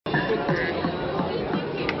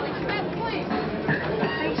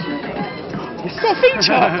got a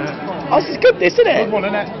feature. Oh, this is good, this, isn't it? Good one,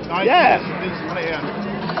 isn't it? Nice. Yeah.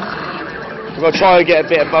 We've got to try and get a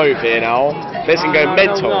bit of both here now. This can go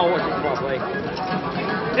mental.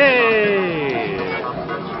 Hey!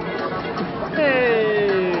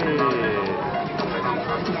 Hey!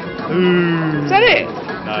 Is that it?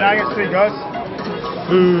 No. Now I get 3 goes.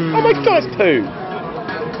 Oh my god, it's poo.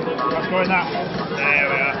 Let's go in that. There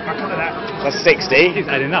we are. Back under that. That's 60. He's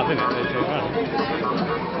adding up, isn't it?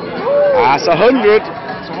 That's 100.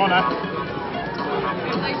 It's a winner.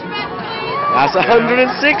 That's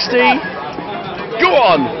 160. Go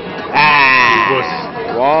on. Ah.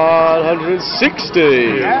 160.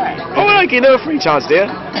 Yeah. Oh, I give another free chance, dear.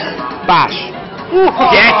 Bash.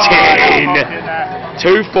 Get in.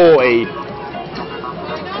 240.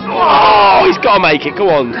 Oh, he's got to make it. Go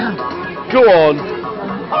on. Go on.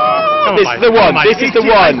 Oh, this is the one. This is the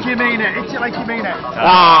one. Like you mean it. It's like you mean it.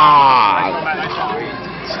 Ah.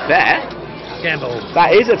 It's there. Gamble.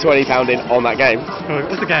 That is a £20 in on that game.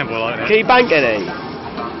 What's the gamble like then? Can you bank any?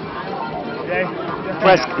 Yeah.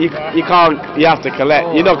 Press. You can't. You have to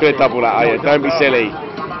collect. You're not going to double that, are you? Don't be silly.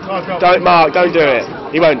 Don't, Mark. Don't do it.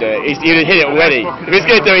 He won't do it. He'd hit it already. If he's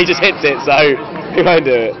going to do it, he just hits it. So he won't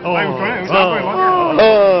do it. Oh. Oh.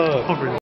 Oh.